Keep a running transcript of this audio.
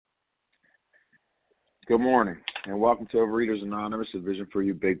Good morning, and welcome to Overeaters Anonymous, a Vision for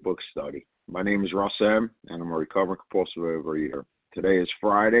You Big Book Study. My name is Russ M., and I'm a recovering compulsive overeater. Today is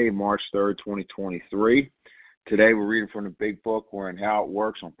Friday, March 3rd, 2023. Today we're reading from the Big Book. We're in How It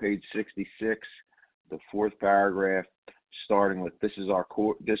Works on page 66, the fourth paragraph, starting with this was our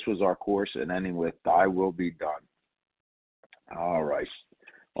course, and ending with Thy will be done. All right.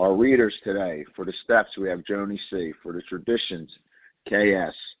 Our readers today, for the steps, we have Joni C. For the traditions,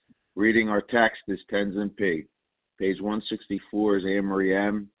 KS. Reading our text is Tenzin P. Page 164 is Anne Marie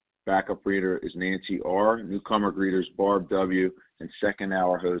M. Backup reader is Nancy R. Newcomer greeters Barb W. And second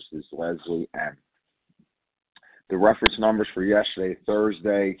hour host is Leslie M. The reference numbers for yesterday,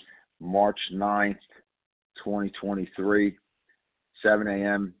 Thursday, March 9th, 2023, 7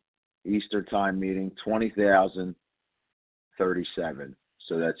 a.m. Eastern Time meeting, 20,037.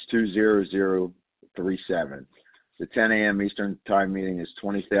 So that's 20037. The 10 a.m. Eastern Time meeting is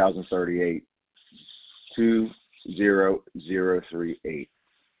 20,038, 20038.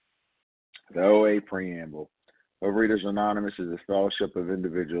 The OA Preamble. Overeaters Anonymous is a fellowship of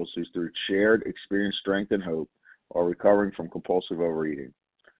individuals who, through shared experience, strength, and hope, are recovering from compulsive overeating.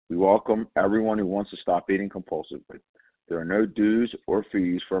 We welcome everyone who wants to stop eating compulsively. There are no dues or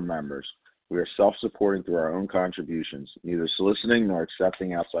fees for members. We are self-supporting through our own contributions, neither soliciting nor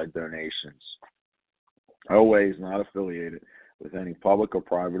accepting outside donations. OA is not affiliated with any public or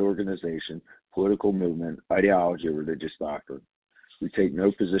private organization, political movement, ideology, or religious doctrine. We take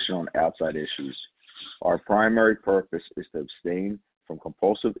no position on outside issues. Our primary purpose is to abstain from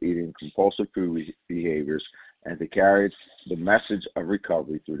compulsive eating, compulsive food behaviors, and to carry the message of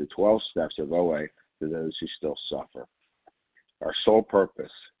recovery through the 12 steps of OA to those who still suffer. Our sole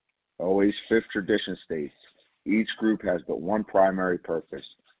purpose, OA's fifth tradition states, each group has but one primary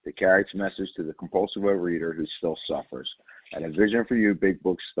purpose, to carry its message to the compulsive overeater who still suffers. At a Vision for You Big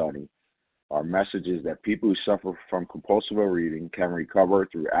Book Study, our message is that people who suffer from compulsive overeating can recover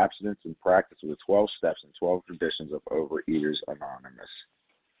through abstinence and practice of the 12 steps and 12 traditions of Overeaters Anonymous.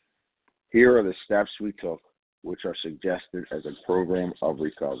 Here are the steps we took, which are suggested as a program of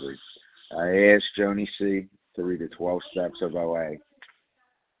recovery. I asked Joni C. to read the 12 steps of OA.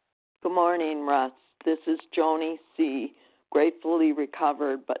 Good morning, Russ. This is Joni C., gratefully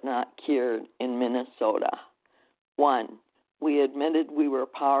recovered but not cured in Minnesota. 1. We admitted we were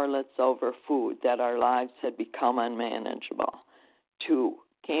powerless over food, that our lives had become unmanageable. 2.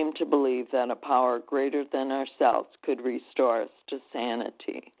 Came to believe that a power greater than ourselves could restore us to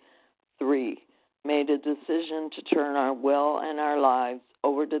sanity. 3. Made a decision to turn our will and our lives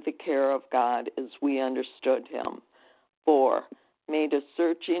over to the care of God as we understood Him. 4. Made a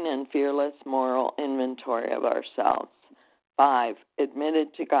searching and fearless moral inventory of ourselves. 5.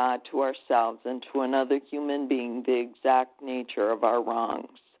 Admitted to God, to ourselves, and to another human being the exact nature of our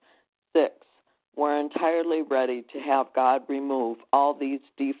wrongs. 6. We're entirely ready to have God remove all these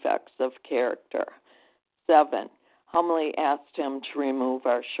defects of character. 7. Humbly asked Him to remove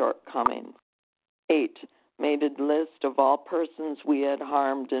our shortcomings. 8. Made a list of all persons we had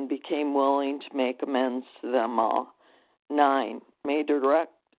harmed and became willing to make amends to them all. 9. Made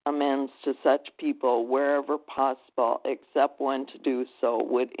direct amends to such people wherever possible, except when to do so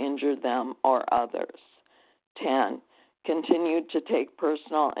would injure them or others. 10. Continued to take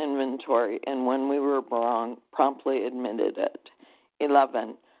personal inventory, and when we were wrong, promptly admitted it.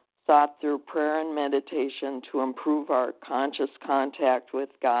 11. Sought through prayer and meditation to improve our conscious contact with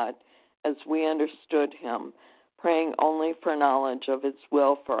God as we understood Him, praying only for knowledge of His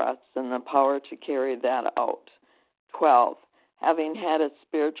will for us and the power to carry that out. 12. Having had a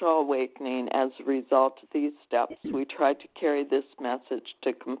spiritual awakening as a result of these steps, we tried to carry this message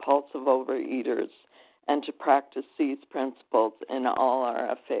to compulsive overeaters and to practice these principles in all our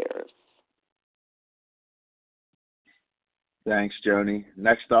affairs. Thanks, Joni.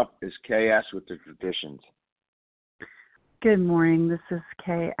 Next up is KS with the traditions. Good morning. This is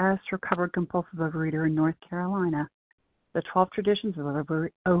KS, recovered compulsive overeater in North Carolina. The 12 traditions of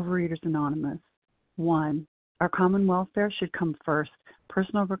Overeaters Anonymous. 1. Our common welfare should come first.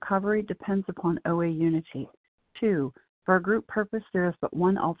 Personal recovery depends upon OA unity. 2. For our group purpose, there is but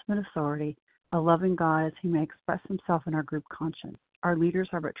one ultimate authority, a loving God as He may express Himself in our group conscience. Our leaders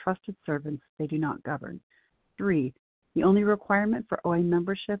are but trusted servants. They do not govern. 3. The only requirement for OA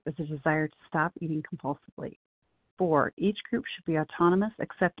membership is a desire to stop eating compulsively. 4. Each group should be autonomous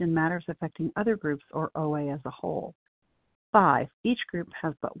except in matters affecting other groups or OA as a whole. 5. Each group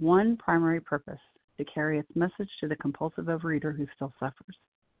has but one primary purpose, to carry its message to the compulsive overeater who still suffers.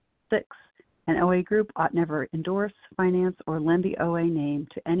 6. An OA group ought never endorse, finance, or lend the OA name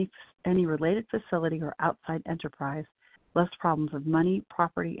to any related facility or outside enterprise lest problems of money,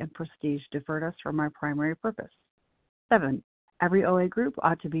 property, and prestige divert us from our primary purpose. 7. Every OA group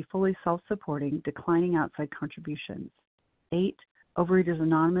ought to be fully self-supporting, declining outside contributions. 8. Overeaters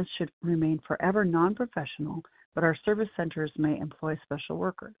Anonymous should remain forever non-professional, but our service centers may employ special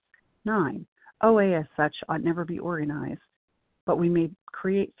workers. 9. OA as such ought never be organized, but we may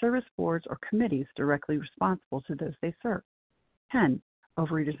create service boards or committees directly responsible to those they serve. 10.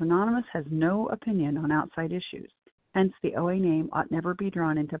 Overeaters Anonymous has no opinion on outside issues. Hence, the OA name ought never be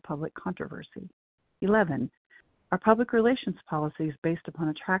drawn into public controversy. 11. Our public relations policy is based upon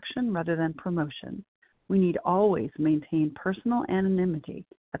attraction rather than promotion. We need always maintain personal anonymity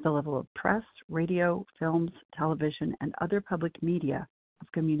at the level of press, radio, films, television, and other public media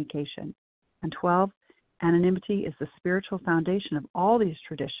of communication. And 12. Anonymity is the spiritual foundation of all these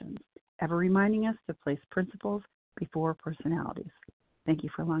traditions, ever reminding us to place principles before personalities. Thank you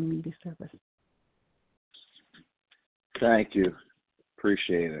for allowing me to do service. Thank you.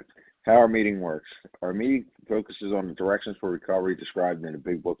 Appreciate it. How our meeting works. Our meeting focuses on the directions for recovery described in the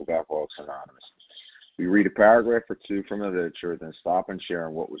Big Book of Alcoholics Anonymous. We read a paragraph or two from the literature, then stop and share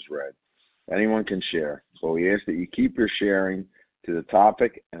on what was read. Anyone can share, but we ask that you keep your sharing to the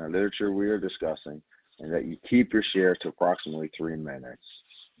topic and the literature we are discussing, and that you keep your share to approximately 3 minutes.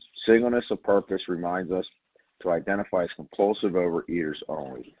 Singleness of purpose reminds us to identify as compulsive overeaters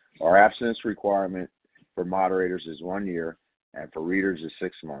only. Our abstinence requirement for moderators is 1 year, and for readers is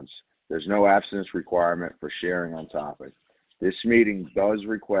 6 months. There's no abstinence requirement for sharing on topic. This meeting does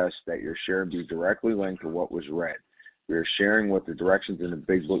request that your share be directly linked to what was read. We are sharing what the directions in the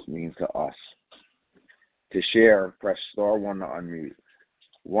Big Book mean to us. To share, press star 1 to unmute.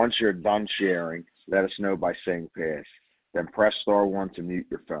 Once you're done sharing, let us know by saying pass. Then press star 1 to mute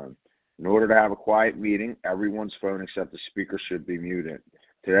your phone. In order to have a quiet meeting, everyone's phone except the speaker should be muted.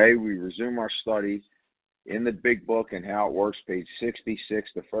 Today, we resume our study in the Big Book and How It Works, page 66,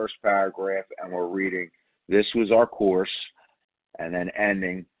 the first paragraph, and we're reading, "This was our course," and then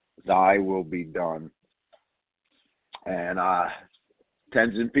ending, "Thy will be done." And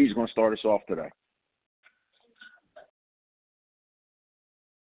Tenzin P is going to start us off today.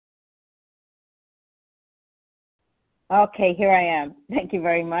 Okay, here I am. Thank you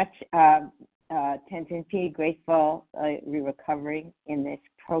very much. Tenzin P, grateful recovering in this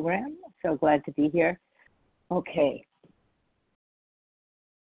program. So glad to be here. Okay.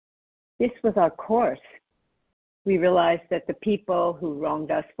 This was our course. We realized that the people who wronged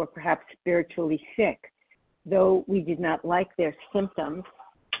us were perhaps spiritually sick, though we did not like their symptoms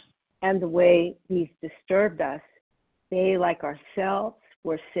and the way these disturbed us. They, like ourselves,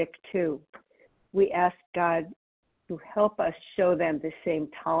 were sick too. We asked God to help us show them the same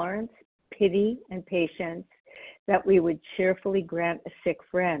tolerance, pity, and patience that we would cheerfully grant a sick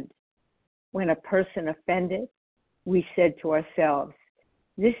friend. When a person offended, we said to ourselves,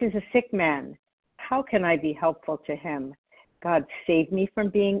 "This is a sick man. How can I be helpful to him? God, save me from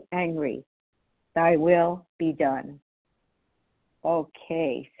being angry. Thy will be done."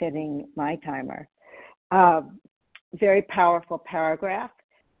 Okay, setting my timer. Very powerful paragraph.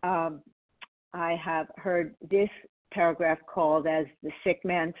 I have heard this paragraph called as the sick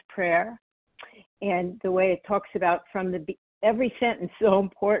man's prayer, and the way it talks about from every sentence so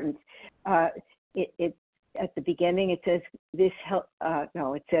important. It at the beginning it says this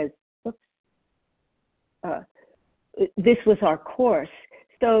was our course.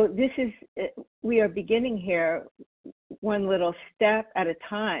 So this is we are beginning here one little step at a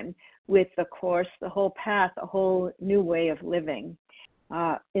time with the course, the whole path, a whole new way of living.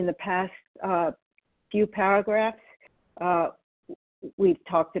 In the past few paragraphs, we've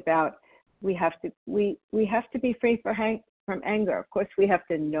talked about we have to be free from anger. Of course, we have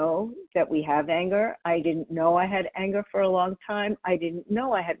to know that we have anger. I didn't know I had anger for a long time. I didn't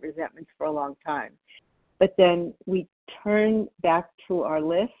know I had resentments for a long time. But then we turn back to our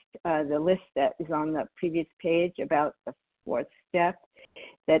list, the list that is on the previous page about the 4th step,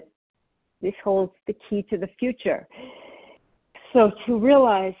 that this holds the key to the future. So to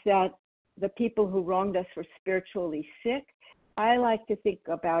realize that the people who wronged us were spiritually sick, I like to think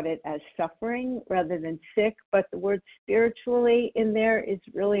about it as suffering rather than sick, but the word spiritually in there is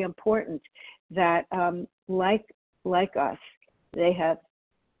really important, that like us, they have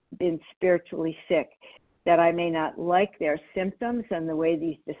been spiritually sick, that I may not like their symptoms and the way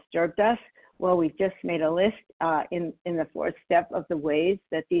these disturbed us. Well, we've just made a list in the 4th step of the ways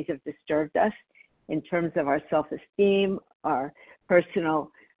that these have disturbed us in terms of our self-esteem, our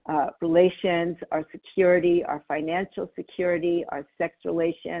personal relations, our security, our financial security, our sex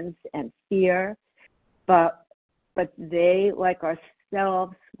relations, and fear. But they, like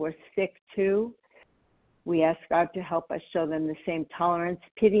ourselves, were sick too. We ask God to help us show them the same tolerance,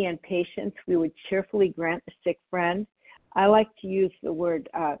 pity, and patience we would cheerfully grant a sick friend. I like to use the word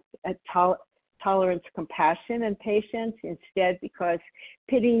tolerance, compassion, and patience instead, because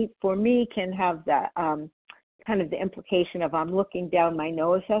pity for me can have that kind of the implication of I'm looking down my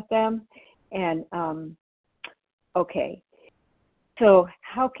nose at them. And okay, so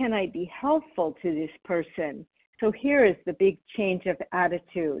how can I be helpful to this person? So here is the big change of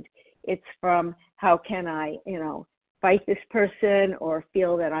attitude. It's from how can I, fight this person or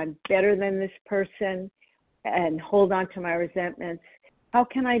feel that I'm better than this person and hold on to my resentments. How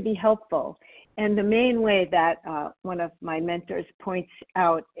can I be helpful? And the main way that one of my mentors points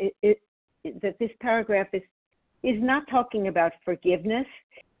out that this paragraph is not talking about forgiveness,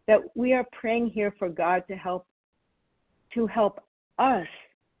 that we are praying here for God to help us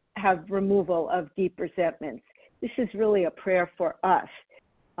have removal of deep resentments. This is really a prayer for us.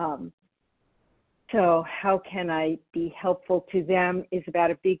 So how can I be helpful to them is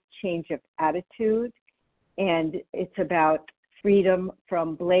about a big change of attitude, and it's about freedom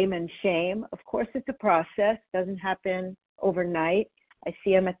from blame and shame. Of course, it's a process, doesn't happen overnight. I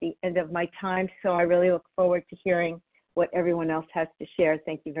see I'm at the end of my time, so I really look forward to hearing what everyone else has to share.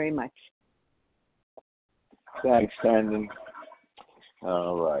 Thank you very much. Thanks, Tandon.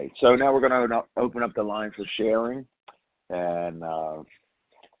 All right. So now we're going to open up the line for sharing. And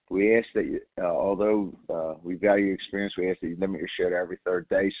we ask that, although we value your experience, we ask that you limit your share to every third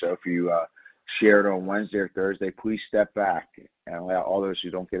day. So if you share it on Wednesday or Thursday, please step back and allow all those who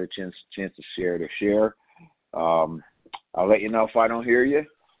don't get a chance to share. I'll let you know if I don't hear you.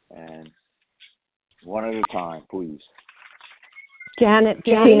 And one at a time, please. Janet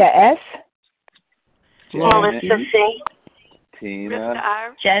Tina S. Melissa C. Tina.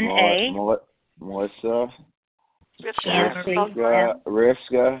 Jen A. Melissa. Rivka.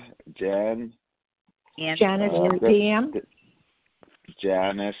 Rivka. Jen. Janice PM.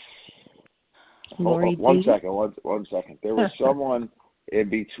 Janice. Lori One second. There was someone in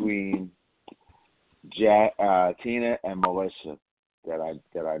between Tina and Melissa that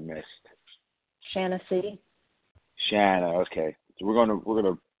I missed. Shanna C. Shanna, okay. So we're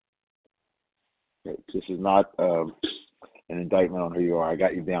gonna. This is not an indictment on who you are. I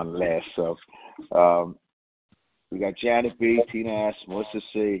got you down last. So we got Janet B, Tina S, Melissa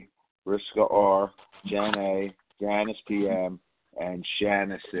C, Riska R, Jen A, Janice PM, and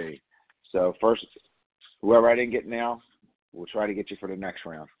Shanna C. So first, whoever I didn't get now, we'll try to get you for the next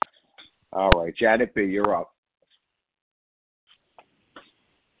round. All right, Janet B, you're up.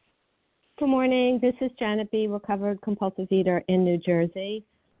 Good morning. This is Janet B., recovered compulsive eater in New Jersey.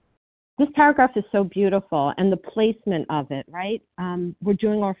 This paragraph is so beautiful, and the placement of it, right? We're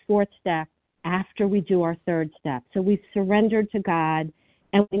doing our fourth step after we do our third step. So we've surrendered to God,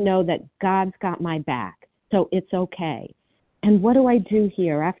 and we know that God's got my back, so it's okay. And what do I do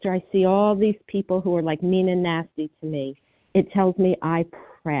here after I see all these people who are like mean and nasty to me? It tells me I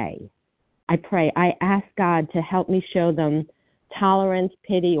pray. I ask God to help me show them tolerance,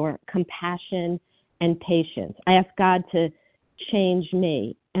 pity, or compassion and patience. I ask God to change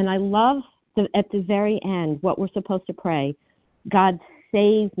me. And I love at the very end what we're supposed to pray. God,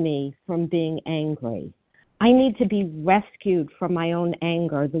 save me from being angry. I need to be rescued from my own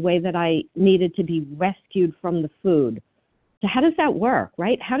anger the way that I needed to be rescued from the food. So how does that work,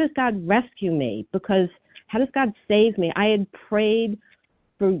 right? How does God rescue me? Because how does God save me? I had prayed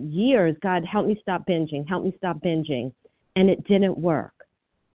for years, God, help me stop binging. And it didn't work.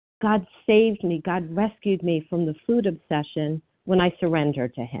 God saved me. God rescued me from the food obsession when I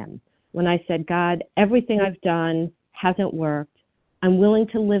surrendered to him. When I said, God, everything I've done hasn't worked. I'm willing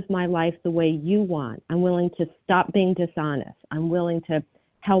to live my life the way you want. I'm willing to stop being dishonest. I'm willing to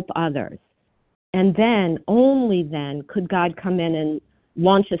help others. And then, only then, could God come in and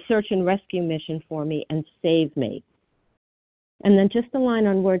launch a search and rescue mission for me and save me. And then just the line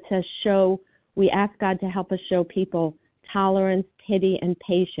on where it says we ask God to help us show people tolerance, pity, and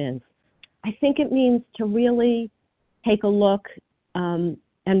patience. I think it means to really take a look and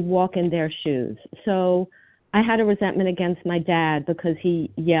walk in their shoes. So I had a resentment against my dad because he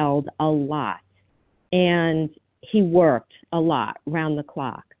yelled a lot and he worked a lot round the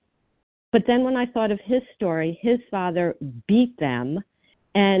clock. But then when I thought of his story, his father beat them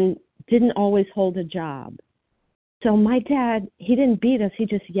and didn't always hold a job. So my dad, he didn't beat us, he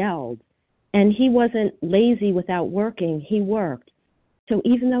just yelled. And he wasn't lazy without working, he worked. So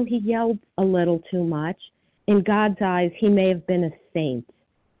even though he yelled a little too much, in God's eyes, he may have been a saint.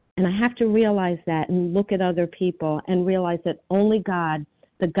 And I have to realize that and look at other people and realize that only God,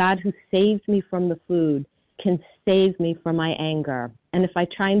 the God who saved me from the food, can save me from my anger. And if I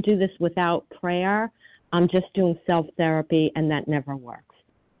try and do this without prayer, I'm just doing self-therapy, and that never works.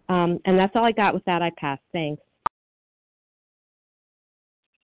 And that's all I got with that. I pass. Thanks.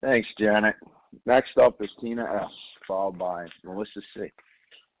 Thanks, Janet. Next up is Tina S., followed by Melissa C.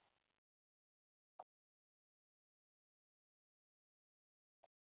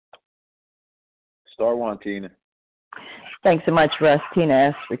 Star one, Tina. Thanks so much, Russ. Tina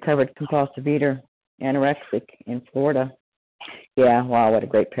S., recovered compulsive eater, anorexic in Florida. Yeah, wow, what a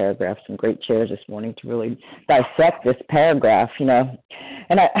great paragraph. Some great shares this morning to really dissect this paragraph,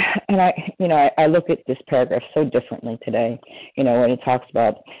 And I look at this paragraph so differently today. When it talks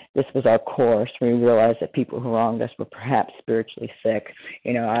about this was our course, we realized that people who wronged us were perhaps spiritually sick.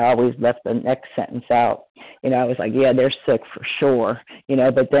 I always left the next sentence out. I was like, yeah, they're sick for sure.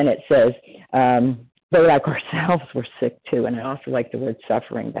 But then it says, they, like ourselves, were sick too, and I also like the word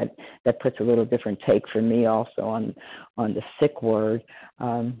suffering. That puts a little different take for me also on the sick word.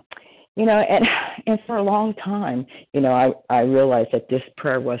 And for a long time, I realized that this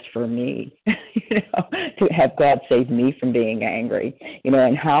prayer was for me, to have God save me from being angry,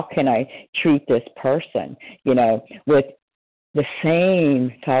 and how can I treat this person, with the same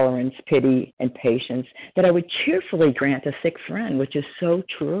tolerance, pity, and patience that I would cheerfully grant a sick friend, which is so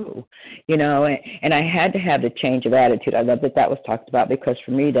true, and I had to have the change of attitude. I love that was talked about, because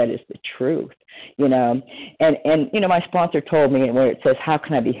for me, that is the truth, and my sponsor told me where it says, how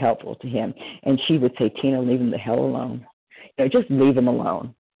can I be helpful to him? And she would say, Tina, leave him the hell alone. Just leave him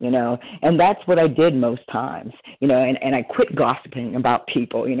alone. And that's what I did most times, and I quit gossiping about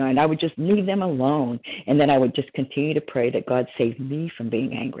people, and I would just leave them alone. And then I would just continue to pray that God save me from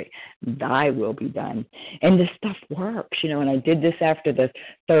being angry. Thy will be done. And this stuff works, and I did this after the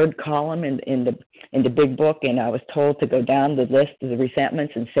third column in the big book, and I was told to go down the list of the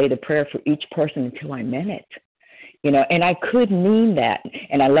resentments and say the prayer for each person until I meant it. And I could mean that,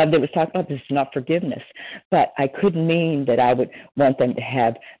 and I love that it was talked about, this is not forgiveness, but I could mean that I would want them to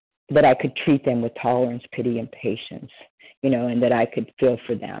have, that I could treat them with tolerance, pity, and patience, and that I could feel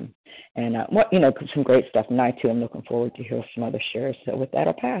for them. And, some great stuff, and I, too, am looking forward to hear some other shares. So with that,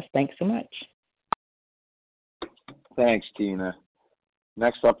 I'll pass. Thanks so much. Thanks, Tina.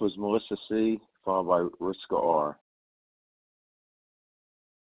 Next up was Melissa C., followed by Riska R.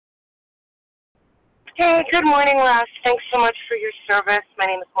 Hey, good morning, Russ. Thanks so much for your service. My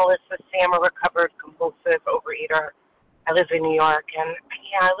name is Melissa C. I'm a recovered compulsive overeater. I live in New York, and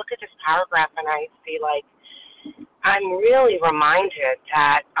I look at this paragraph and I see, I'm really reminded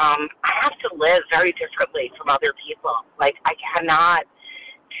that I have to live very differently from other people. I cannot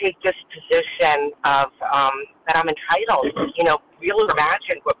take this position of that I'm entitled, really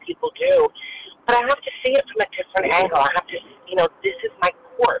imagine what people do. But I have to see it from a different angle. I have to, this is my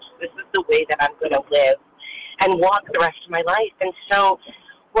course. This is the way that I'm going to live and walk the rest of my life. And so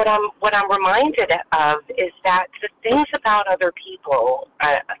what I'm reminded of is that the things about other people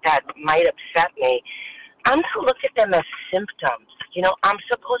that might upset me, I'm to look at them as symptoms. I'm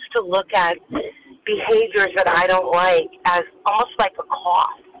supposed to look at behaviors that I don't like as almost like a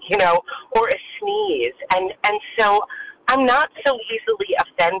cough, or a sneeze. And so I'm not so easily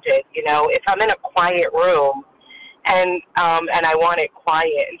offended, if I'm in a quiet room and I want it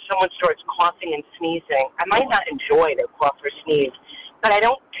quiet and someone starts coughing and sneezing, I might not enjoy their cough or sneeze, but I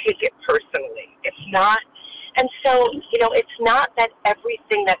don't take it personally. It's not, and so, it's not that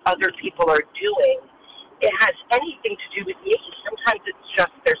everything that other people are doing, it has anything to do with me. Sometimes it's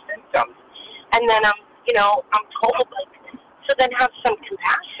just their symptoms. And then I'm told, so then have some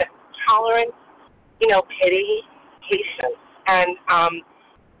compassion, tolerance, pity, patience. And,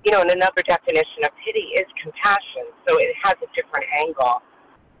 and another definition of pity is compassion. So it has a different angle.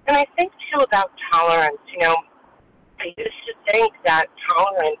 And I think, too, about tolerance, I used to think that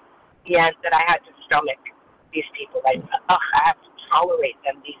tolerance meant that I had to stomach these people. I have to tolerate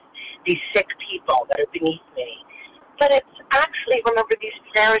them, these sick people that are beneath me. But it's actually, remember, these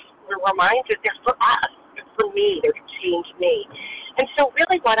prayers were reminded they're for us, they're for me, they're to change me. And so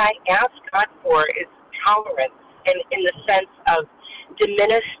really what I ask God for is tolerance, and in the sense of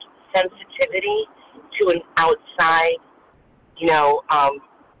diminished sensitivity to an outside,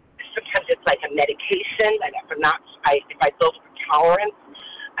 sometimes it's like a medication that if I build for tolerance,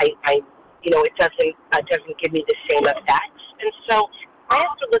 it doesn't give me the same effects. And so I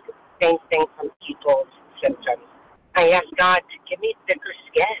have to look at the same thing from people's symptoms. I ask God to give me thicker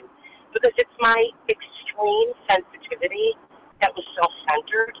skin, because it's my extreme sensitivity that was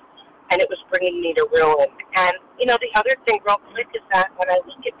self-centered, and it was bringing me to ruin. And, the other thing real quick is that when I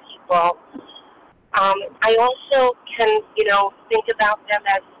look at people, I also can, think about them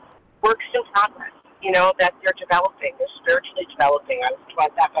as works in progress, that they're developing, they're spiritually developing. I was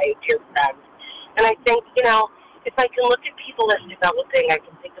taught that by a dear friend. And I think, if I can look at people as developing, I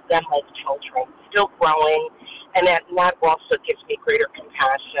can think of them like children, still growing, and that also gives me greater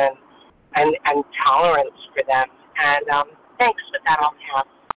compassion and tolerance for them. And thanks for that. I'll have.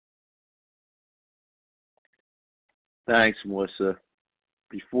 Thanks, Melissa.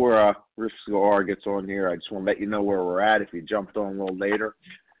 Before Rivka R gets on here, I just want to let you know where we're at. If you jumped on a little later,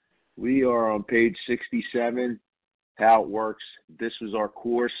 we are on page 67. How it works. This was our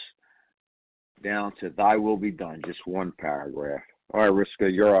course down to "Thy will be done," just one paragraph. All right,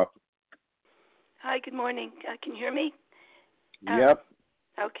 Rivka, you're up. Hi, good morning. Can you hear me? Yep.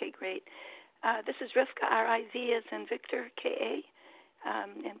 Okay, great. This is Rivka, R-I-V as in Victor, K-A,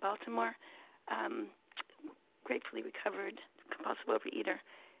 in Baltimore. Gratefully recovered, compulsive overeater.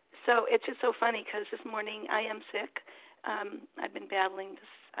 So it's just so funny because this morning I am sick. I've been battling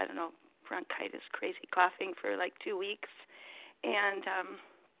this, bronchitis, crazy coughing for like 2 weeks. And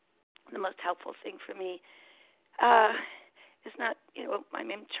the most helpful thing for me is not,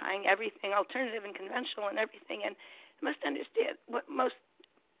 I'm trying everything, alternative and conventional and everything. And I must understand what most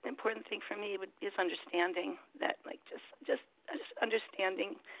important thing for me is understanding that, like just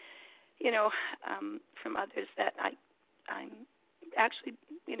understanding, from others that I'm actually,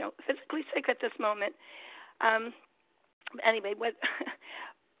 physically sick at this moment. Anyway, what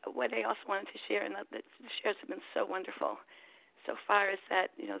I also wanted to share, and the shares have been so wonderful so far, is that,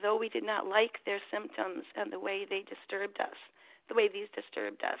 though we did not like their symptoms and the way they disturbed us, the way these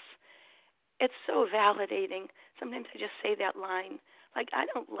disturbed us, it's so validating. Sometimes I just say that line, like, I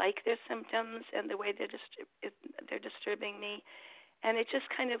don't like their symptoms and the way they're disturbing me. And it's just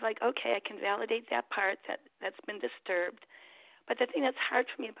kind of like, okay, I can validate that part that's been disturbed. But the thing that's hard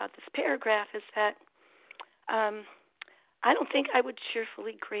for me about this paragraph is that I don't think I would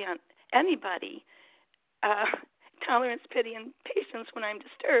cheerfully grant anybody tolerance, pity, and patience when I'm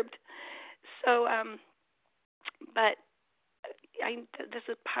disturbed. So, but this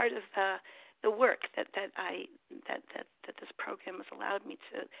is part of the work that this program has allowed me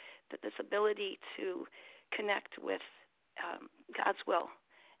to, that this ability to connect with God's will,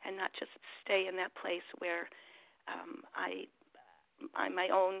 and not just stay in that place where my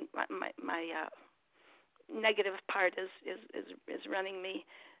negative part is running me,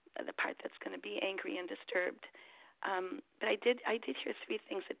 the part that's going to be angry and disturbed. But I did hear three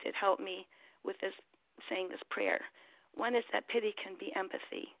things that did help me with this, saying this prayer. One is that pity can be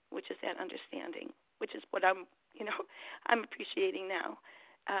empathy, which is that understanding, which is what I'm appreciating now.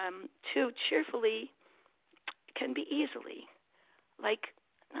 Two, cheerfully can be easily, like,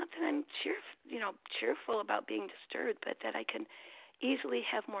 not that I'm cheerful about being disturbed, but that I can easily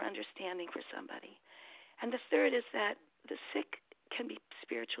have more understanding for somebody. And the third is that the sick can be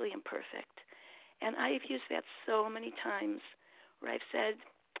spiritually imperfect. And I've used that so many times where I've said,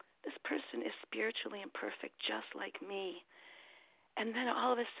 this person is spiritually imperfect just like me. And then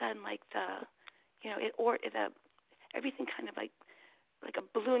all of a sudden, like everything kind of like a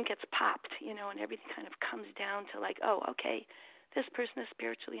balloon gets popped, and everything kind of comes down to like, oh, okay, this person is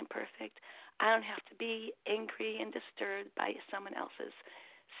spiritually imperfect. I don't have to be angry and disturbed by someone else's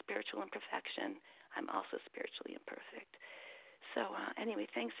spiritual imperfection. I'm also spiritually imperfect. So anyway,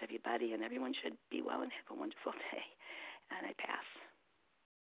 thanks everybody, and everyone should be well and have a wonderful day. And I pass.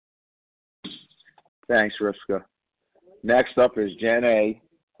 Thanks, Rivka. Next up is Jen A.,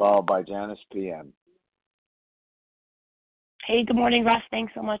 followed by Janice PM. Hey, good morning, Russ.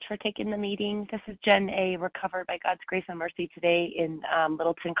 Thanks so much for taking the meeting. This is Jen A., recovered by God's grace and mercy today in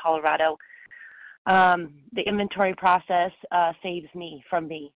Littleton, Colorado. The inventory process saves me from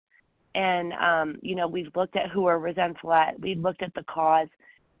me. And, we've looked at who we're resentful at. We've looked at the cause,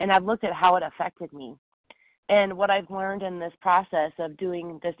 and I've looked at how it affected me. And what I've learned in this process of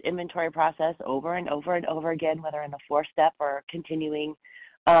doing this inventory process over and over and over again, whether in the 4-step or continuing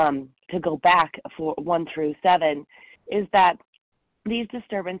to go back for 1 through 7, is that these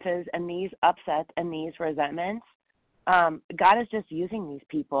disturbances and these upsets and these resentments, God is just using these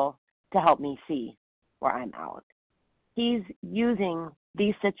people to help me see where I'm out. He's using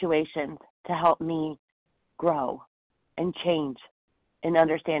these situations to help me grow and change in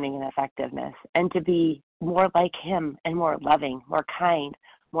understanding and effectiveness, and to be more like him and more loving, more kind,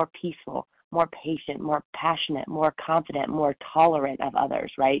 more peaceful, more patient, more passionate, more confident, more tolerant of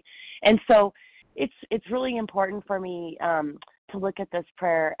others, right? And so it's really important for me to look at this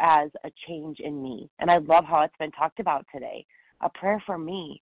prayer as a change in me. And I love how it's been talked about today, a prayer for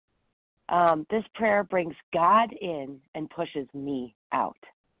me. This prayer brings God in and pushes me out.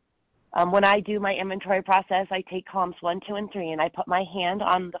 When I do my inventory process, I take columns 1, 2, and 3, and I put my hand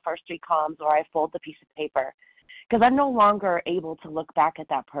on the first 3 columns, or I fold the piece of paper, because I'm no longer able to look back at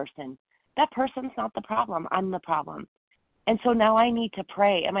that person that person's not the problem. I'm the problem. And so now I need to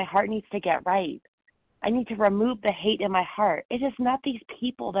pray, and my heart needs to get right. I need to remove the hate in my heart. It is not these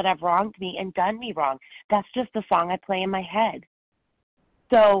people that have wronged me and done me wrong. That's just the song I play in my head.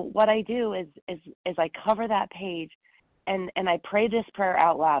 So what I do is I cover that page, and I pray this prayer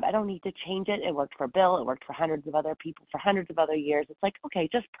out loud. I don't need to change it. It worked for Bill. It worked for hundreds of other people for hundreds of other years. It's like, okay,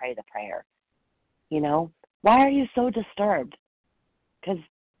 just pray the prayer. Why are you so disturbed? Because,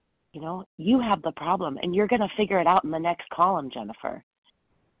 you have the problem, and you're going to figure it out in the next column, Jennifer.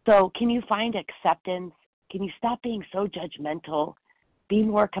 So can you find acceptance? Can you stop being so judgmental? Be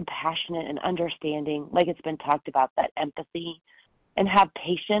more compassionate and understanding, like it's been talked about, that empathy, and have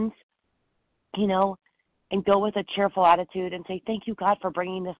patience, and go with a cheerful attitude and say, thank you, God, for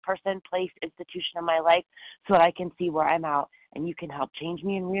bringing this person, place, institution in my life so that I can see where I'm out, and you can help change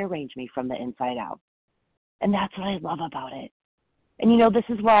me and rearrange me from the inside out. And that's what I love about it. And, this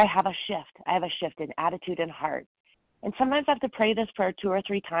is where I have a shift. I have a shift in attitude and heart. And sometimes I have to pray this prayer 2 or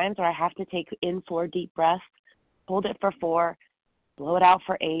 3 times, or I have to take in 4 deep breaths, hold it for 4, blow it out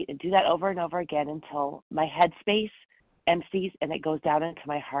for 8, and do that over and over again until my headspace empties and it goes down into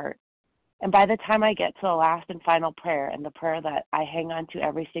my heart. And by the time I get to the last and final prayer, and the prayer that I hang on to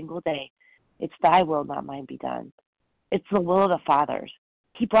every single day, it's thy will, not mine, be done. It's the will of the Father's.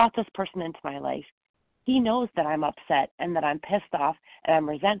 He brought this person into my life. He knows that I'm upset and that I'm pissed off and I'm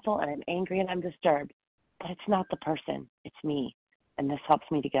resentful and I'm angry and I'm disturbed. But it's not the person. It's me. And this helps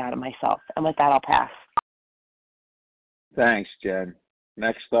me to get out of myself. And with that, I'll pass. Thanks, Jen.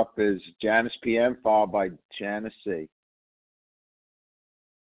 Next up is Janice PM, followed by Janice C.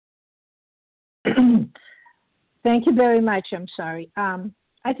 Thank you very much. I'm sorry.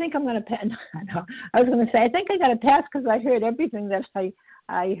 I think I'm going to pass. No, I was going to say, I think I got to pass because I heard everything that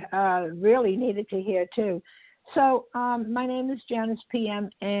I really needed to hear, too. So my name is Janice PM,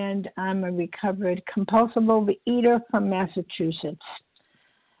 and I'm a recovered compulsive overeater from Massachusetts.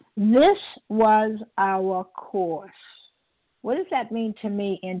 This was our course. What does that mean to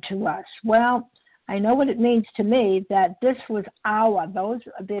me and to us? Well, I know what it means to me, that this was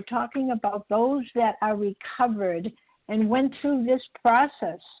they're talking about those that are recovered and went through this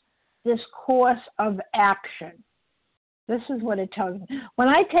process, this course of action. This is what it tells me. When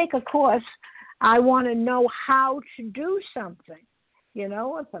I take a course, I want to know how to do something.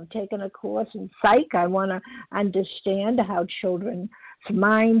 If I'm taking a course in psych, I want to understand how children's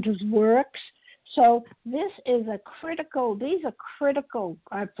minds works. So these are critical,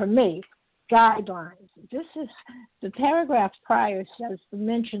 for me, guidelines. This is, the paragraph prior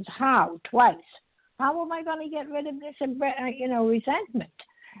mentions how, twice. How am I going to get rid of this, resentment?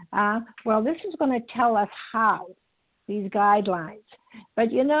 Well, this is going to tell us how, these guidelines. But,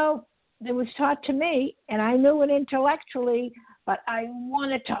 it was taught to me, and I knew it intellectually, but I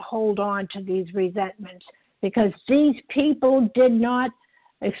wanted to hold on to these resentments because these people did not,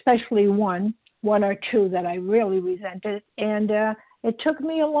 especially one or two that I really resented, and it took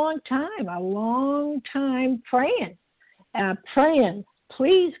me a long time praying,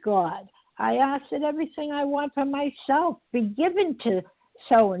 please, God, I ask that everything I want for myself be given to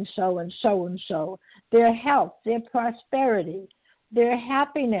so-and-so and so-and-so, their health, their prosperity, their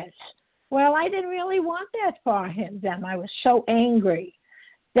happiness. Well, I didn't really want that for them. I was so angry.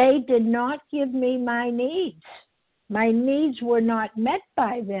 They did not give me my needs. My needs were not met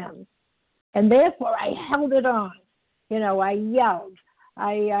by them. And therefore, I held it on. I yelled.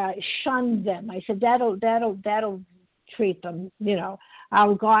 I shunned them. I said, that'll treat them.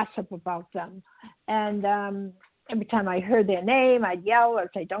 I'll gossip about them. And every time I heard their name, I'd yell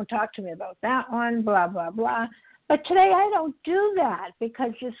or say, don't talk to me about that one, blah, blah, blah. But today I don't do that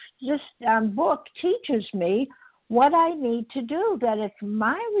because this book teaches me what I need to do, that it's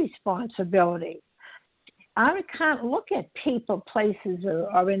my responsibility. I can't look at people, places,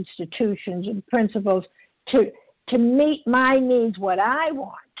 or institutions and principles to meet my needs, what I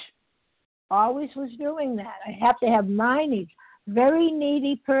want. Always was doing that. I have to have my needs. Very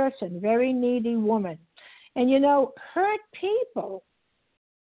needy person, very needy woman. And, hurt people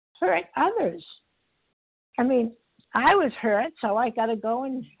hurt others. I mean, I was hurt, so I got to go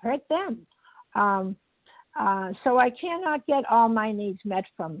and hurt them. So I cannot get all my needs met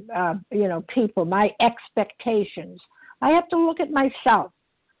from, people, my expectations. I have to look at myself.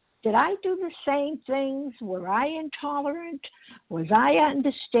 Did I do the same things? Were I intolerant? Was I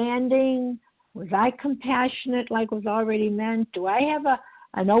understanding? Was I compassionate like was already meant? Do I have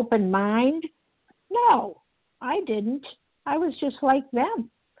an open mind? No, I didn't. I was just like them.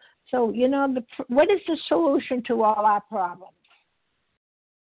 So, what is the solution to all our problems?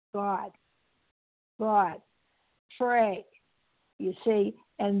 God. Pray. You see,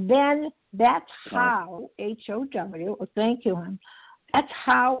 and then That's how, H-O-W, thank you, hon. That's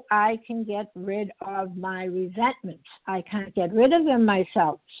how I can get rid of my resentments. I can't get rid of them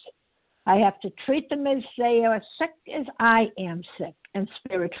myself. I have to treat them as they are sick as I am sick and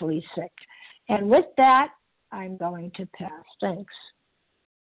spiritually sick. And with that, I'm going to pass. Thanks.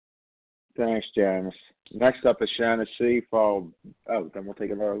 Thanks, Janice. Next up is Shannon C. Then we'll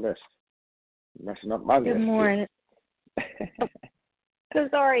take another list. Messing up my list. Good morning. So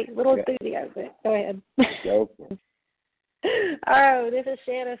sorry, little studio, but go ahead. Go for it. Oh, this is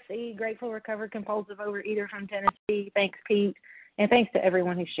Shannon C., grateful, recovered, compulsive overeater from Tennessee. Thanks, Pete. And thanks to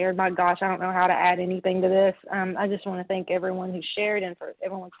everyone who shared. My gosh, I don't know how to add anything to this. I just want to thank everyone who shared and for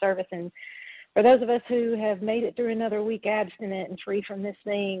everyone's service. And for those of us who have made it through another week abstinent and free from this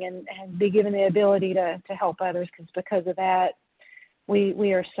thing and be given the ability to help others, because of that,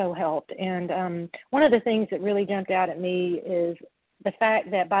 we are so helped. And one of the things that really jumped out at me is the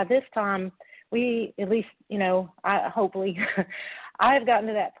fact that by this time, we, at least, hopefully, I've gotten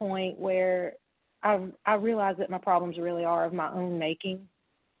to that point where I realize that my problems really are of my own making,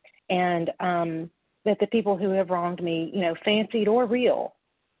 and that the people who have wronged me, fancied or real,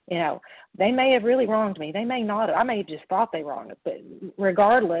 they may have really wronged me. They may not have. I may have just thought they wronged it. But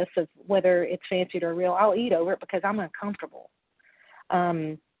regardless of whether it's fancied or real, I'll eat over it because I'm uncomfortable.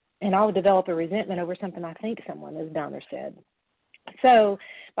 And I'll develop a resentment over something I think someone has done or said. So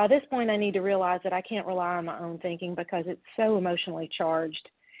by this point, I need to realize that I can't rely on my own thinking because it's so emotionally charged.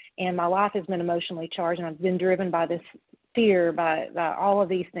 And my life has been emotionally charged, and I've been driven by this fear, by all of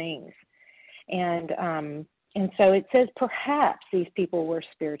these things. And so it says perhaps these people were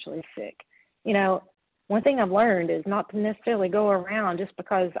spiritually sick. One thing I've learned is not to necessarily go around just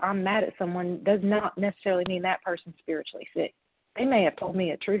because I'm mad at someone does not necessarily mean that person's spiritually sick. They may have told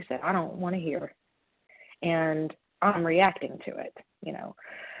me a truth that I don't want to hear, and I'm reacting to it,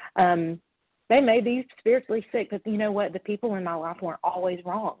 They may be spiritually sick, but you know what? The people in my life weren't always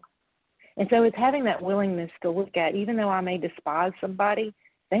wrong. And so it's having that willingness to look at, even though I may despise somebody,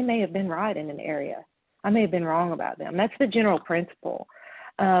 they may have been right in an area. I may have been wrong about them. That's the general principle.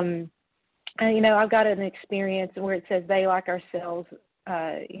 And, I've got an experience where it says they, like ourselves,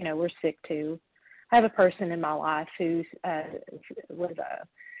 we're sick too. I have a person in my life who was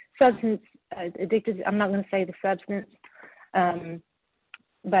substance addicted. I'm not going to say the substance,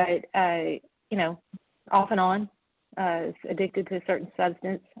 but off and on, is addicted to a certain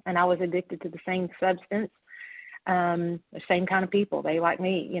substance, and I was addicted to the same substance. The same kind of people. They like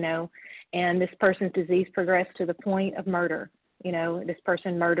me, and this person's disease progressed to the point of murder. This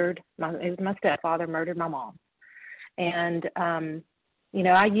person murdered my stepfather, murdered my mom. And,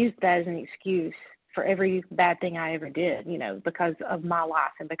 I used that as an excuse for every bad thing I ever did, because of my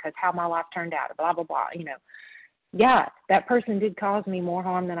life and because how my life turned out, blah, blah, blah, Yeah, that person did cause me more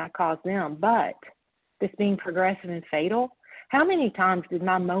harm than I caused them, but this being progressive and fatal, how many times did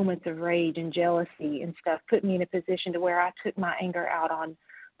my moments of rage and jealousy and stuff put me in a position to where I took my anger out on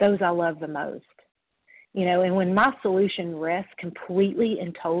those I love the most? And when my solution rests completely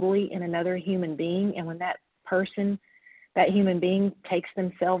and totally in another human being, and when that person, that human being takes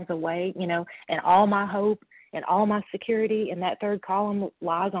themselves away, and all my hope and all my security in that third column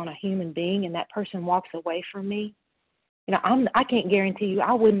lies on a human being, and that person walks away from me, I can't guarantee you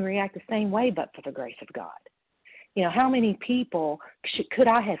I wouldn't react the same way but for the grace of God. How many people could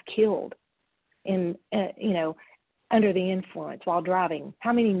I have killed in, under the influence while driving?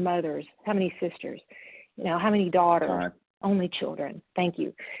 How many mothers, how many sisters, how many daughters, only children? Thank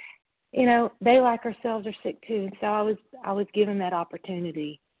you. They like ourselves are sick too. And so I was given that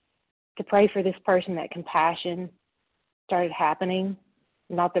opportunity to pray for this person. That compassion started happening,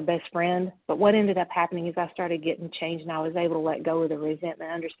 not their best friend. But what ended up happening is I started getting changed, and I was able to let go of the resentment,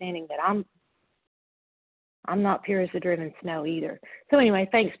 understanding that I'm not pure as the driven snow either. So anyway,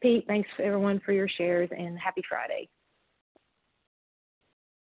 thanks, Pete. Thanks, everyone, for your shares, and happy Friday.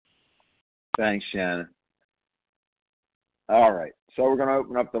 Thanks, Shannon. All right. So we're going to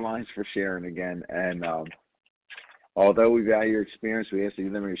open up the lines for sharing again. And although we value your experience, we ask that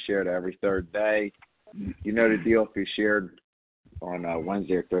you limit your share to every third day. You know the deal. If you shared on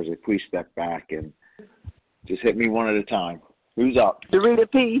Wednesday or Thursday, please step back and just hit me one at a time. Who's up? Dorita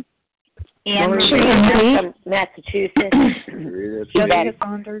P. Andrew from Massachusetts. Jessica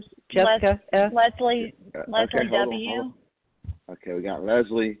Saunders. Jessica F. Leslie Okay, W. Okay, we got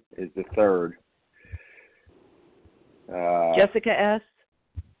Leslie is the third. Jessica S.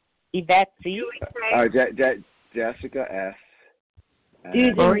 Yvette C. Jessica S.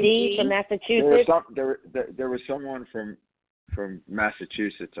 Susan D. from Massachusetts. There was someone from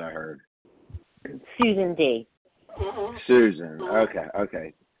Massachusetts, I heard. Susan D. Susan.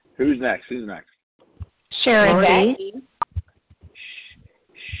 Okay. Who's next? Sharon B.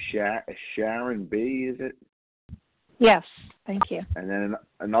 Sharon B, is it? Yes, thank you. And then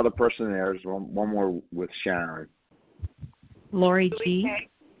another person there. There's one more with Sharon. Lori G.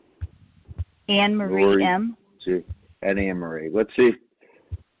 Anne Marie M. G. And Anne Marie. Let's see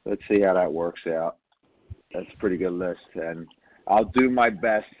how that works out. That's a pretty good list, and I'll do my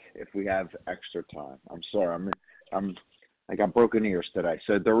best if we have extra time. I'm sorry, I got broken ears today.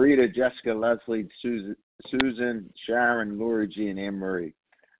 So Dorita, Jessica, Leslie, Susan, Sharon, Lori G, and Anne Marie.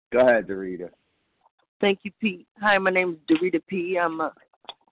 Go ahead, Dorita. Thank you, Pete. Hi, my name is Dorita P. I'm a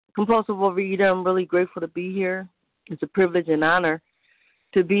compulsive overeater. I'm really grateful to be here. It's a privilege and honor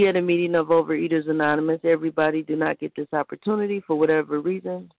to be at a meeting of Overeaters Anonymous. Everybody do not get this opportunity for whatever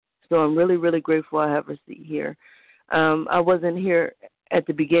reason. So I'm really, really grateful I have a seat here. I wasn't here at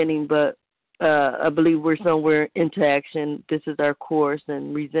the beginning, but I believe we're somewhere into action. This is our course,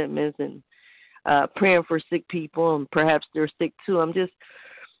 and resentments and praying for sick people, and perhaps they're sick too. I'm just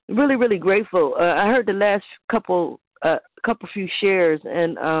really, really grateful. I heard the last couple few shares,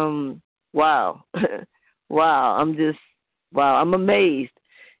 and wow, I'm amazed.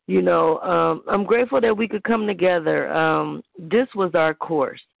 I'm grateful that we could come together. This was our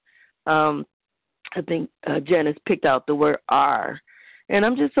course. I think Janice picked out the word R, and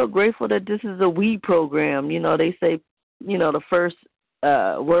I'm just so grateful that this is a we program. They say, the first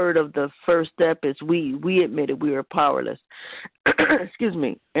word of the first step is we. We admitted we were powerless. Excuse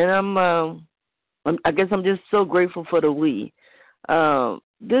me. And I guess I'm just so grateful for the we.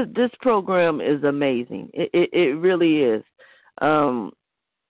 This program is amazing. It really is. I'm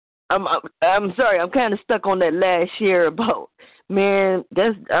sorry. I'm kind of stuck on that last share about, man.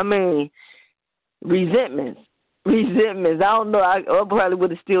 Resentments. I don't know. I probably would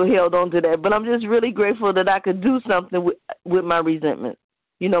have still held on to that, but I'm just really grateful that I could do something with my resentment.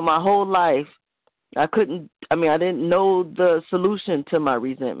 My whole life, I didn't know the solution to my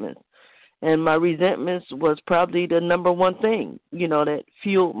resentments. And my resentments was probably the number one thing, that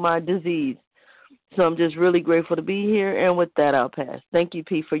fueled my disease. So I'm just really grateful to be here. And with that, I'll pass. Thank you,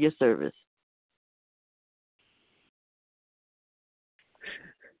 P, for your service.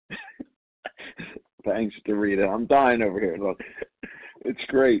 Thanks, Dorita. I'm dying over here. Look, it's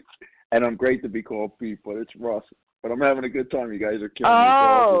great. And I'm great to be called Pete, but it's Russ. But I'm having a good time. You guys are killing me.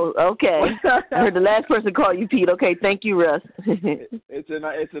 Oh, okay. I heard the last person call you Pete. Okay, thank you, Russ. It's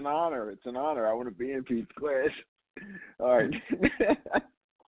an honor. It's an honor. I want to be in Pete's class. All right.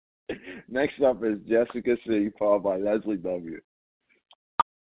 Next up is Jessica C., followed by Leslie W.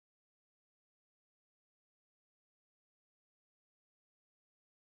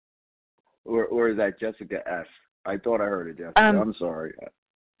 Or is that Jessica S.? I thought I heard it, Jessica. I'm sorry.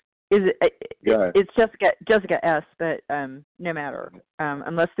 It's Jessica S., but no matter.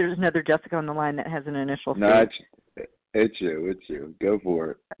 Unless there's another Jessica on the line that has an initial C. No, it's you. Go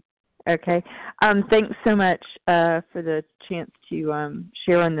for it. Okay. Thanks so much for the chance to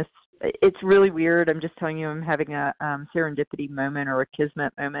share on this. It's really weird. I'm just telling you, I'm having a serendipity moment or a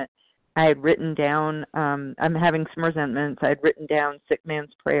kismet moment. I had written down, I'm having some resentments. I had written down Sick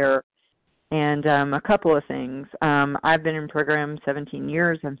Man's Prayer and a couple of things. I've been in program 17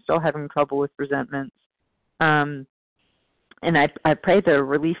 years. I'm still having trouble with resentments. And I pray the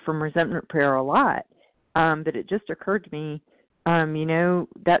relief from resentment prayer a lot. But it just occurred to me,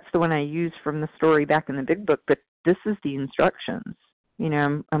 that's the one I used from the story back in the Big Book, but this is the instructions.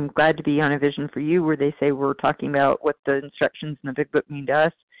 I'm glad to be on A Vision for You where they say we're talking about what the instructions in the Big Book mean to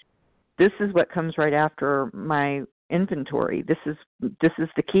us. This is what comes right after my inventory. This is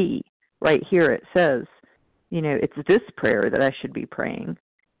the key. Right here it says, it's this prayer that I should be praying.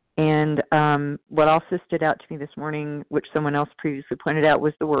 And what also stood out to me this morning, which someone else previously pointed out,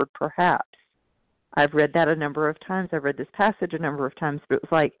 was the word perhaps. I've read that a number of times. I've read this passage a number of times, but it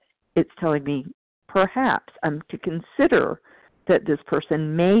was like it's telling me perhaps I'm to consider that this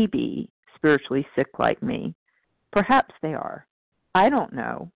person may be spiritually sick like me. Perhaps they are. I don't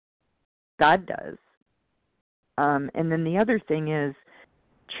know. God does. And then the other thing is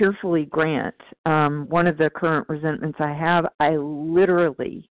cheerfully grant. One of the current resentments I have, I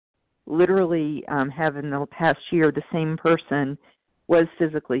literally have in the past year, the same person was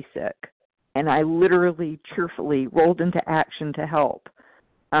physically sick. And I literally cheerfully rolled into action to help.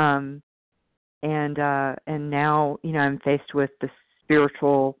 And now, I'm faced with the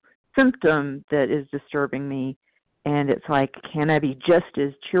spiritual symptom that is disturbing me. And it's like, can I be just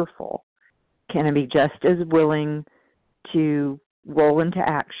as cheerful? Can I be just as willing to roll into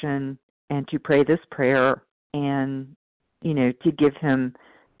action and to pray this prayer and, to give him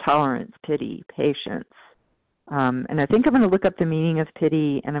tolerance, pity, patience, And I think I'm going to look up the meaning of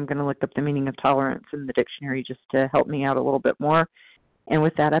pity, and I'm going to look up the meaning of tolerance in the dictionary just to help me out a little bit more. And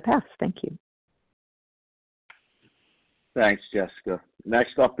with that, I pass. Thank you. Thanks, Jessica.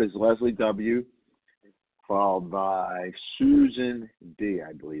 Next up is Leslie W., followed by Susan D.,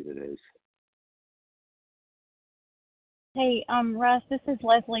 I believe it is. Hey, Russ, this is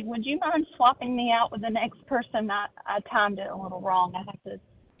Leslie. Would you mind swapping me out with the next person? I timed it a little wrong. I have to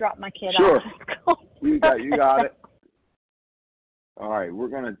drop my kid Sure. off. You got it. All right, we're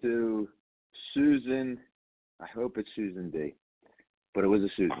going to do Susan. I hope it's Susan D., but it was a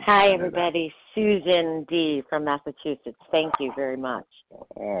Susan. Hi, everybody. Susan D. from Massachusetts. Thank you very much.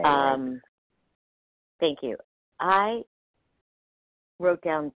 Right. Thank you. I wrote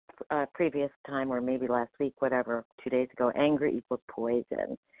down previous time, or maybe last week, whatever, 2 days ago, anger equals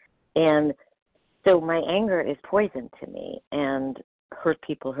poison. And so my anger is poison to me, and hurt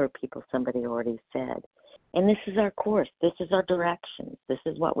people, somebody already said. And this is our course. This is our directions. This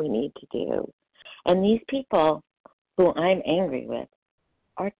is what we need to do. And these people who I'm angry with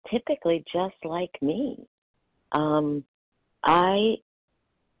are typically just like me. I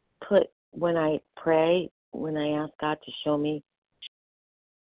put, when I pray, when I ask God to show me,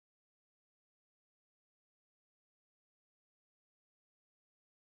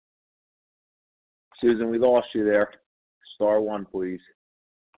 Susan, we lost you there. Star one, please.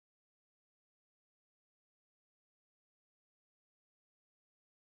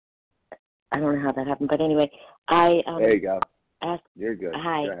 I don't know how that happened, but anyway, there you go. You're good.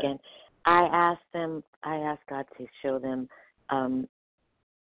 Hi again. I asked God to show them,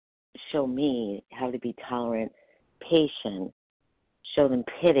 show me how to be tolerant, patient, show them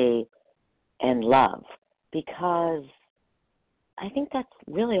pity and love, because I think that's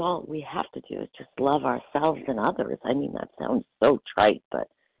really all we have to do is just love ourselves and others. I mean, that sounds so trite, but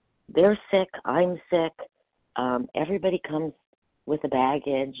they're sick, I'm sick, everybody comes with a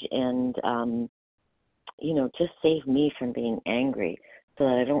baggage, and, just save me from being angry so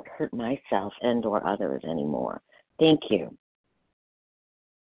that I don't hurt myself and or others anymore. Thank you.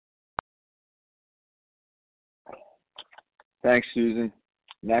 Thanks, Susan.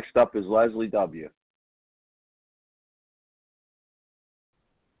 Next up is Leslie W.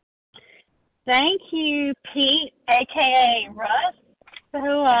 Thank you, Pete, a.k.a. Russ.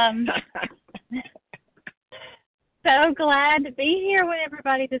 So glad to be here with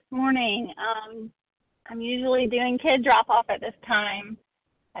everybody this morning. I'm usually doing kid drop-off at this time,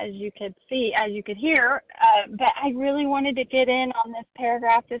 as you could hear, but I really wanted to get in on this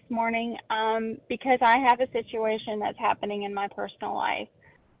paragraph this morning because I have a situation that's happening in my personal life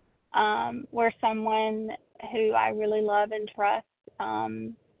where someone who I really love and trust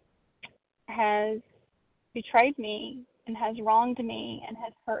has betrayed me and has wronged me and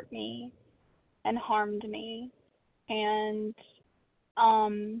has hurt me and harmed me. And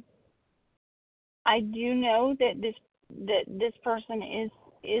I do know that this person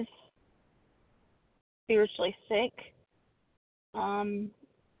is spiritually sick and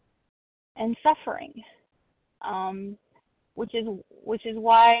suffering, which is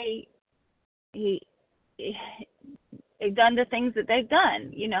why they've done the things that they've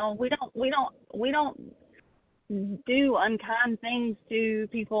done. We don't do unkind things to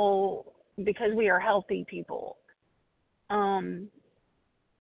people because we are healthy people.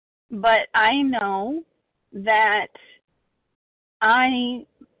 But I know that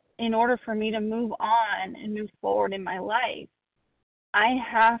in order for me to move on and move forward in my life, I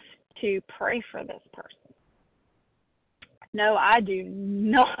have to pray for this person. No, I do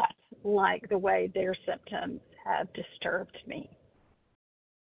not like the way their symptoms have disturbed me.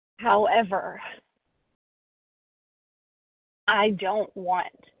 However, I don't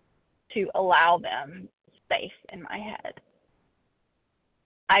want to allow them space in my head.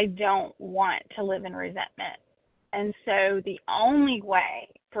 I don't want to live in resentment. And so the only way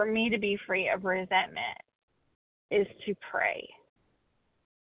for me to be free of resentment is to pray.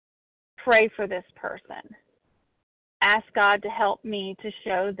 Pray for this person. Ask God to help me to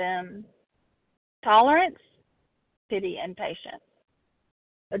show them tolerance, pity, and patience.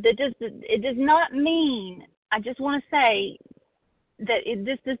 But it does not mean, I just want to say that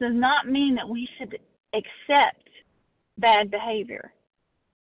this does not mean that we should accept bad behavior.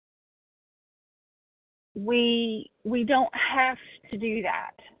 We don't have to do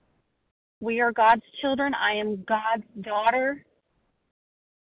that. We are God's children. I am God's daughter.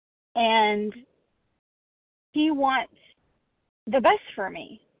 And He wants the best for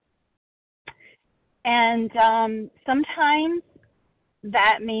me. And sometimes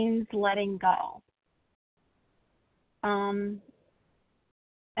that means letting go. And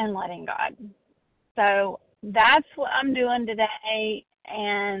letting God. So that's what I'm doing today.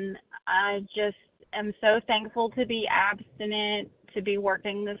 And I just am so thankful to be abstinent, to be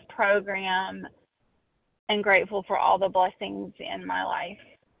working this program, and grateful for all the blessings in my life.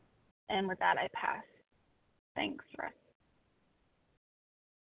 And with that, I pass. Thanks, Russ.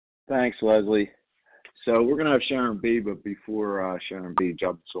 Thanks, Leslie. So we're going to have Sharon B., but before Sharon B.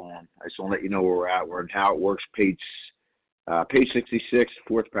 jumps on, I just want to let you know where we're at. We're in How It Works, page 66,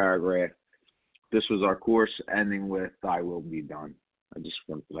 fourth paragraph. This was our course ending with Thy Will Be Done. I just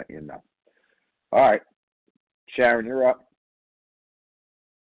wanted to let you know. All right. Sharon, you're up.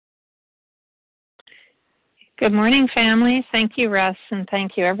 Good morning, family. Thank you, Russ, and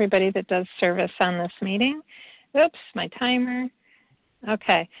thank you, everybody that does service on this meeting. Oops, my timer.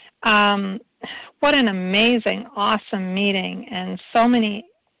 Okay. What an amazing, awesome meeting, and so many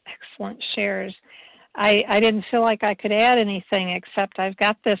excellent shares. I didn't feel like I could add anything except I've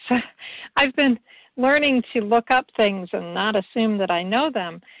got this. I've been learning to look up things and not assume that I know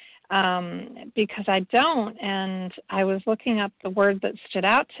them. Because I don't, and I was looking up the word that stood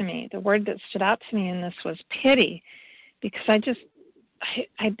out to me. The word that stood out to me in this was pity, because I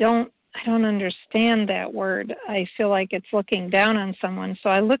don't understand that word. I feel like it's looking down on someone. So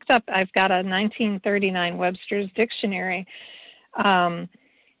I looked up. I've got a 1939 Webster's Dictionary, and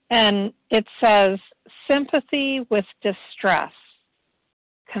it says sympathy with distress,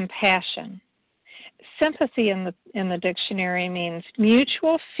 compassion. Sympathy in the dictionary means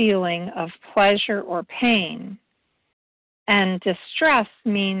mutual feeling of pleasure or pain, and distress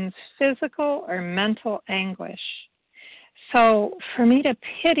means physical or mental anguish. So for me to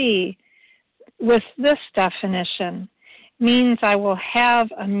pity with this definition means I will have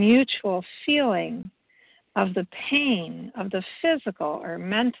a mutual feeling of the pain, of the physical or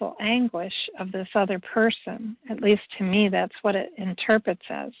mental anguish of this other person. At least to me, that's what it interprets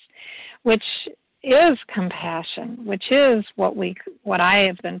as, which is compassion, which is what I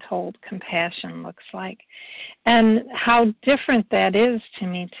have been told compassion looks like. And how different that is to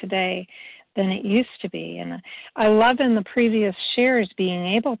me today than it used to be. And I love in the previous shares being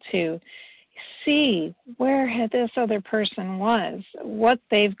able to see where this other person was, what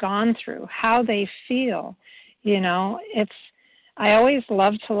they've gone through, how they feel. I always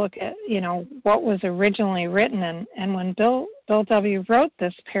love to look at, what was originally written. And when Bill W. wrote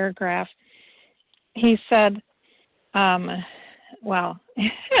this paragraph, he said, they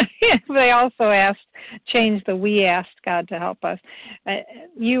also changed the we asked God to help us.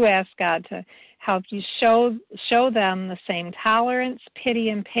 You asked God to help you show them the same tolerance, pity,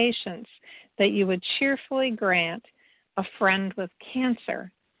 and patience that you would cheerfully grant a friend with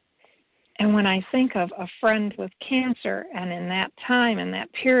cancer. And when I think of a friend with cancer, and in that time, in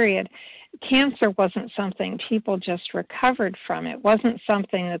that period, cancer wasn't something people just recovered from. It wasn't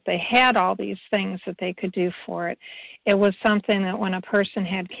something that they had all these things that they could do for it. It was something that when a person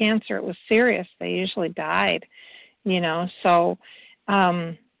had cancer, it was serious. They usually died, So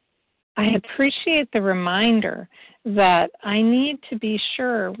I appreciate the reminder that I need to be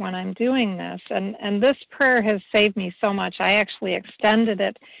sure when I'm doing this. And this prayer has saved me so much. I actually extended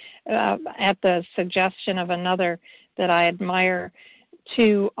it at the suggestion of another that I admire,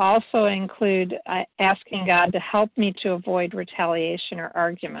 to also include asking God to help me to avoid retaliation or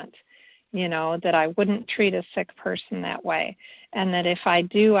argument, that I wouldn't treat a sick person that way, and that if I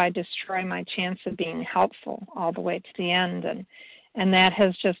do, I destroy my chance of being helpful all the way to the end. And that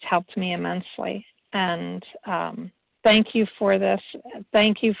has just helped me immensely. And thank you for this.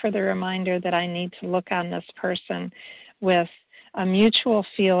 Thank you for the reminder that I need to look on this person with a mutual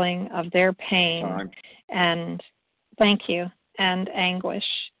feeling of their pain. And thank you. And anguish.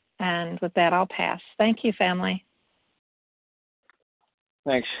 And with that, I'll pass. Thank you, family.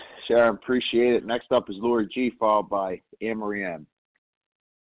 Thanks, Sharon. Appreciate it. Next up is Lori G., followed by Anne-Marie M.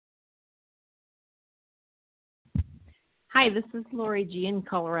 Hi, this is Lori G. in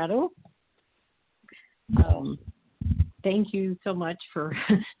Colorado. Thank you so much for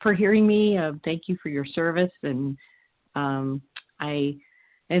hearing me. Thank you for your service. And I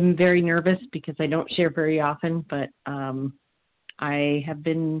am very nervous because I don't share very often, but I have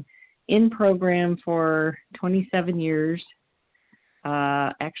been in program for 27 years.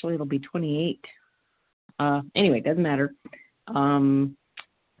 Actually, it'll be 28. Anyway, it doesn't matter. But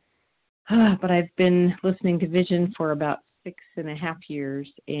I've been listening to Vision for about 6.5 years,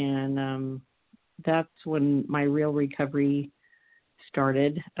 and that's when my real recovery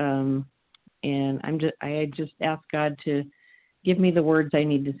started. And I just asked God to give me the words I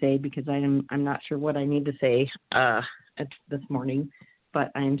need to say, because I'm not sure what I need to say this morning.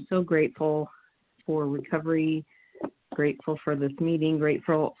 But I'm so grateful for recovery grateful for this meeting,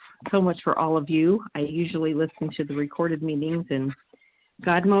 grateful so much for all of you. I usually listen to the recorded meetings, and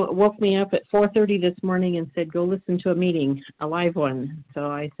God woke me up at 4:30 this morning and said, go listen to a meeting, a live one.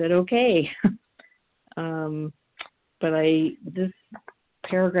 So I said, okay. But this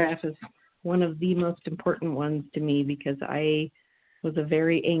paragraph is one of the most important ones to me because I was a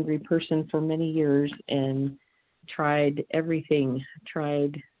very angry person for many years and tried everything. I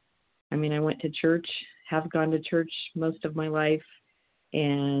went to church, have gone to church most of my life,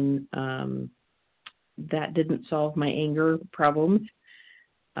 and that didn't solve my anger problems.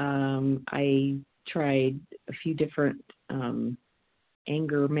 I tried a few different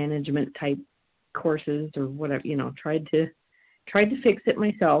anger management type courses or whatever, tried to fix it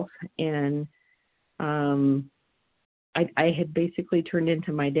myself, and I had basically turned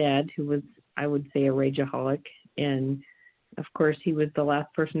into my dad, who was, I would say, a rageaholic, and of course he was the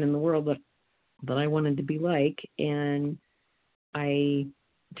last person in the world that I wanted to be like, and I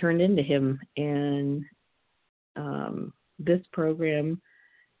turned into him, and this program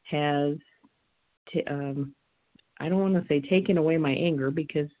has I don't want to say taken away my anger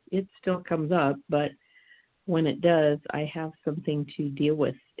because it still comes up, but when it does, I have something to deal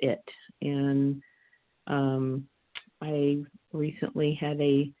with it. And I recently had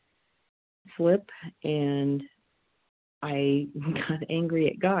a slip, and I got angry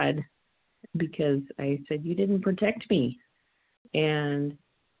at God because I said, you didn't protect me. And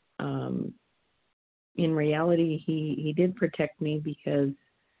in reality, he did protect me because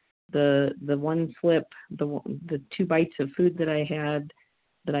the one slip, the 2 bites of food that I had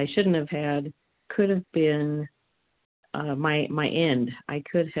that I shouldn't have had could have been my end. I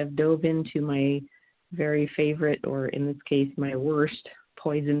could have dove into my very favorite, or in this case, my worst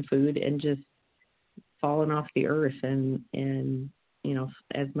poison food, and just fallen off the earth and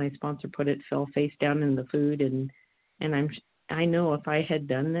as my sponsor put it, fell face down in the food. And I know if I had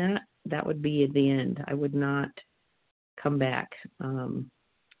done that, that would be at the end. I would not come back.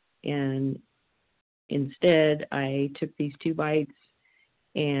 And instead, I took these 2 bites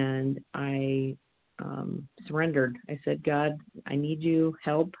and I surrendered. I said, God, I need you,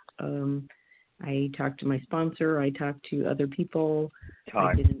 help. I talked to my sponsor. I talked to other people.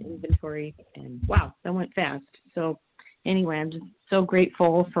 I did an inventory, and wow, that went fast. So anyway, I'm just so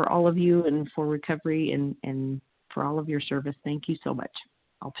grateful for all of you and for recovery and for all of your service. Thank you so much.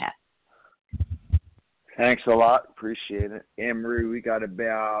 I'll pass. Thanks a lot. Appreciate it. Anne-Marie, we got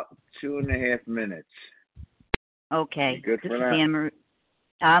about 2.5 minutes. Okay. You good this for is that? Anne-Marie.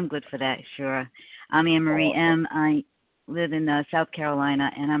 I'm good for that, sure. I'm Anne-Marie M. I live in South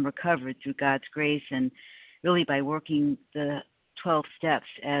Carolina, and I'm recovered through God's grace and really by working the 12 steps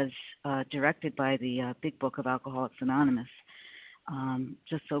as directed by the Big Book of Alcoholics Anonymous.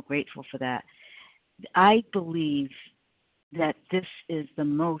 Just so grateful for that. I believe that this is the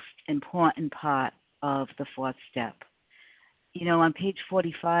most important part of the 4th step. On page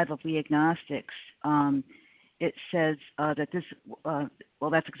 45 of We Agnostics, it says that this,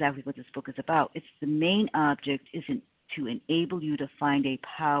 that's exactly what this book is about. It's the main object isn't to enable you to find a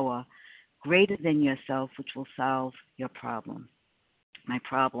power greater than yourself which will solve your problem. My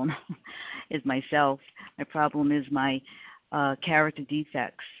problem is myself. My problem is my character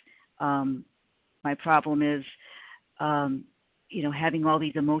defects. My problem is, having all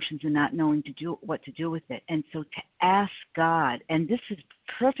these emotions and not knowing what to do with it. And so to ask God, and this is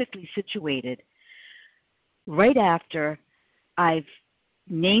perfectly situated right after I've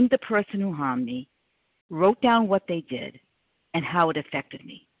named the person who harmed me, wrote down what they did, and how it affected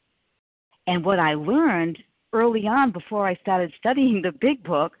me. And what I learned early on before I started studying the Big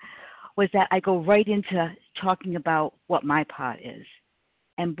Book was that I go right into talking about what my part is.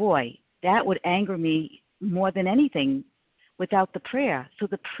 And boy, that would anger me more than anything without the prayer. So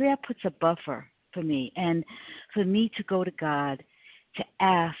the prayer puts a buffer for me, and for me to go to God to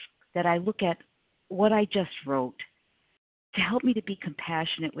ask that I look at what I just wrote to help me to be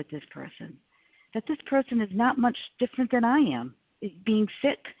compassionate with this person, that this person is not much different than I am, being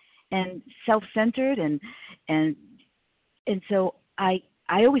sick and self-centered, and so I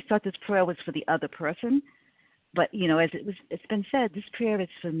always thought this prayer was for the other person, but as it's been said, this prayer is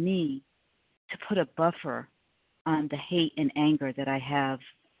for me to put a buffer on the hate and anger that I have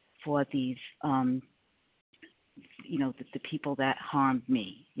for these, the people that harmed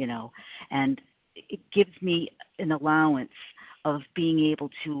me, and it gives me an allowance of being able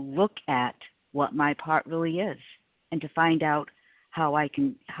to look at what my part really is and to find out how I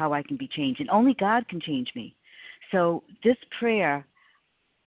can be changed. And only God can change me. So this prayer,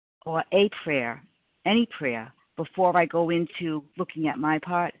 or a prayer, any prayer, before I go into looking at my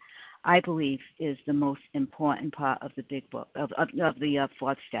part, I believe, is the most important part of the big book, of the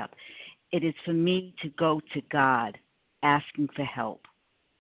fourth step. It is for me to go to God asking for help.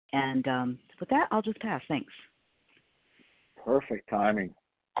 And with that, I'll just pass. Thanks. Perfect timing.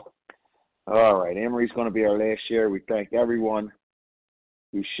 All right, Anne-Marie's going to be our last share. We thank everyone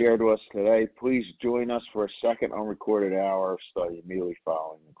who shared with us today. Please join us for a second unrecorded hour of study immediately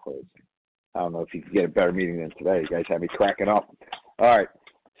following the closing. I don't know if you can get a better meeting than today. You guys have me cracking up. All right,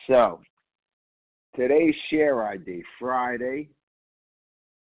 so today's share ID, Friday,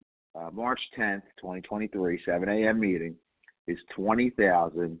 March 10th, 2023, 7 a.m. meeting, is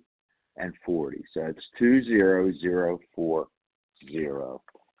 20,040. So it's 20040.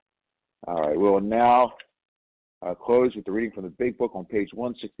 All right, we'll now close with the reading from the Big Book on page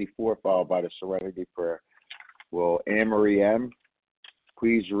 164, followed by the Serenity Prayer. Will Anne-Marie M.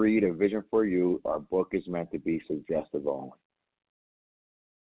 please read A Vision for You? Our book is meant to be suggestive only.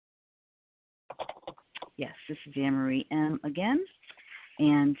 Yes, this is Anne-Marie M. again,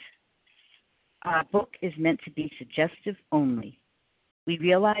 and our book is meant to be suggestive only. We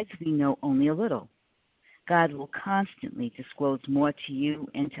realize we know only a little. God will constantly disclose more to you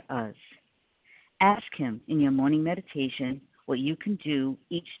and to us. Ask Him in your morning meditation what you can do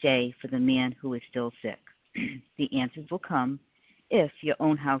each day for the man who is still sick. The answers will come if your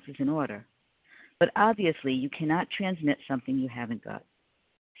own house is in order. But obviously, you cannot transmit something you haven't got.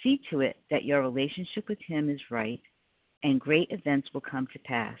 See to it that your relationship with Him is right, and great events will come to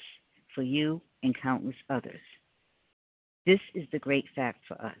pass for you and countless others. This is the great fact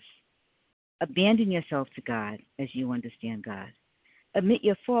for us. Abandon yourself to God as you understand God. Admit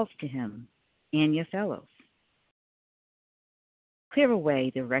your faults to Him and your fellows. Clear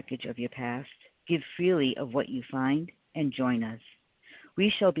away the wreckage of your past. Give freely of what you find and join us.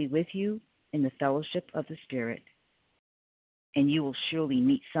 We shall be with you in the fellowship of the Spirit, and you will surely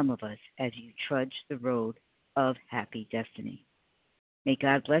meet some of us as you trudge the road of happy destiny. May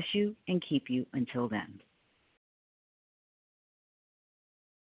God bless you and keep you until then.